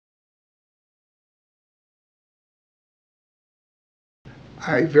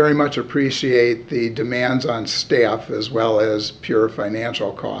I very much appreciate the demands on staff as well as pure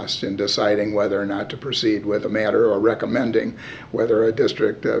financial cost in deciding whether or not to proceed with a matter or recommending whether a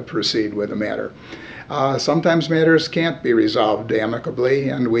district proceed with a matter. Sometimes matters can't be resolved amicably,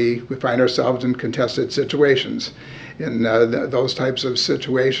 and we find ourselves in contested situations. In those types of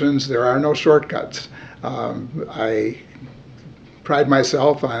situations, there are no shortcuts. I pride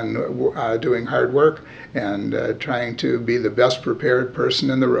myself on doing hard work and trying to be the best prepared person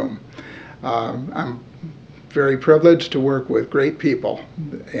in the room. I'm very privileged to work with great people,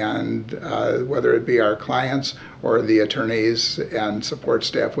 and whether it be our clients or the attorneys and support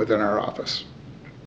staff within our office.